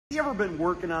You ever been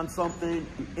working on something,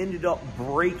 you ended up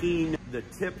breaking the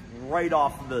tip right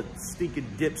off the stinking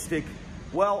dipstick?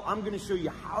 Well, I'm gonna show you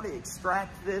how to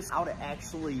extract this, how to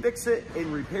actually fix it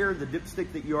and repair the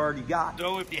dipstick that you already got.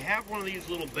 So if you have one of these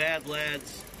little bad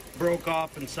lads broke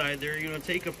off inside there, you're gonna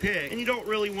take a pick, and you don't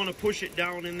really wanna push it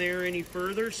down in there any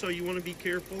further, so you wanna be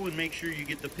careful and make sure you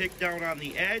get the pick down on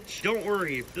the edge. Don't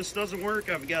worry, if this doesn't work,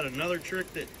 I've got another trick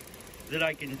that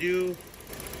I can do.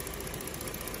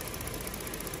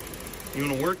 You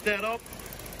want to work that up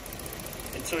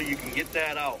until you can get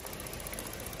that out.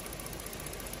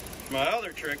 My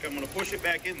other trick, I'm going to push it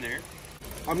back in there.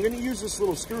 I'm going to use this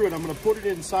little screw and I'm going to put it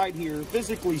inside here,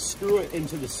 physically screw it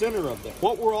into the center of it.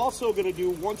 What we're also going to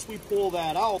do once we pull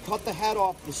that out, cut the head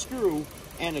off the screw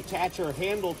and attach our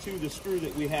handle to the screw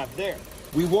that we have there.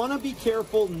 We want to be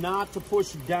careful not to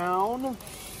push down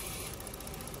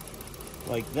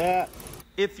like that.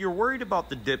 If you're worried about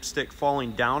the dipstick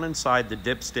falling down inside the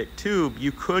dipstick tube,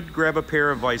 you could grab a pair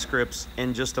of vice grips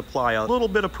and just apply a little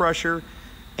bit of pressure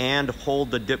and hold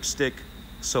the dipstick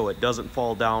so it doesn't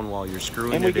fall down while you're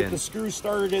screwing it in. And we get the screw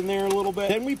started in there a little bit,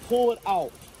 then we pull it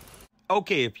out.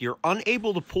 Okay, if you're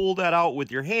unable to pull that out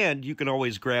with your hand, you can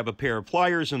always grab a pair of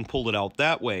pliers and pull it out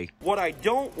that way. What I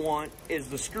don't want is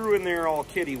the screw in there all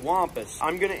kitty wampus.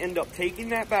 I'm gonna end up taking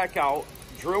that back out,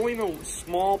 drilling a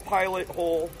small pilot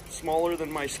hole, smaller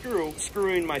than my screw,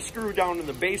 screwing my screw down in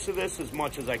the base of this as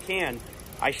much as I can.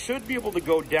 I should be able to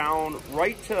go down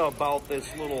right to about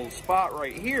this little spot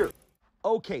right here.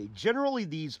 Okay, generally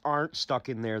these aren't stuck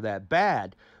in there that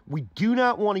bad. We do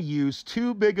not want to use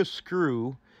too big a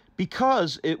screw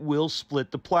because it will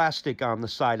split the plastic on the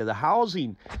side of the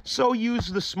housing. So use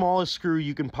the smallest screw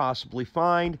you can possibly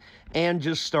find and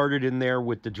just start it in there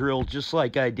with the drill just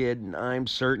like I did, and I'm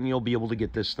certain you'll be able to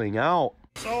get this thing out.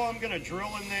 So I'm gonna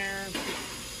drill in there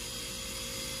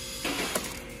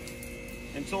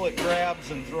until it grabs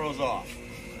and throws off.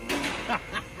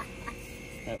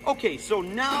 Okay, so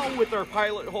now with our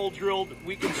pilot hole drilled,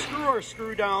 we can screw our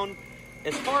screw down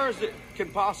as far as it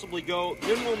can possibly go,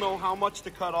 then we'll know how much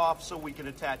to cut off so we can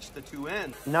attach the two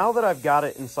ends. Now that I've got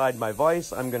it inside my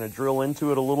vise, I'm going to drill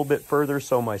into it a little bit further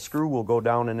so my screw will go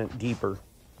down in it deeper.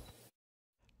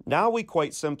 Now we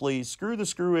quite simply screw the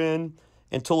screw in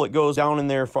until it goes down in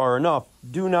there far enough.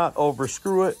 Do not over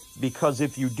screw it, because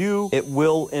if you do, it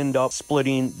will end up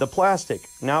splitting the plastic.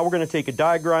 Now we're going to take a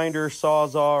die grinder,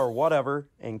 sawzall, or whatever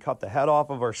and cut the head off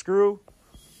of our screw.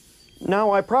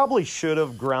 Now, I probably should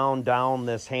have ground down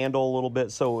this handle a little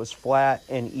bit so it was flat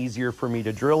and easier for me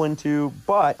to drill into,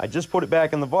 but I just put it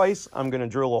back in the vise. I'm going to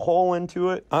drill a hole into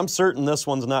it. I'm certain this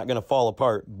one's not going to fall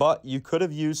apart, but you could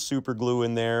have used super glue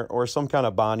in there or some kind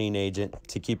of bonding agent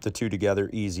to keep the two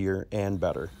together easier and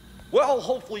better. Well,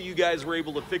 hopefully you guys were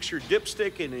able to fix your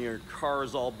dipstick and your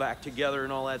car's all back together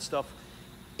and all that stuff.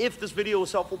 If this video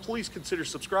was helpful, please consider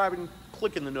subscribing,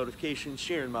 clicking the notification,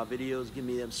 sharing my videos, give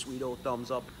me them sweet old thumbs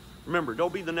up. Remember,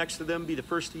 don't be the next to them, be the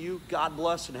first to you. God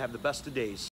bless and have the best of days.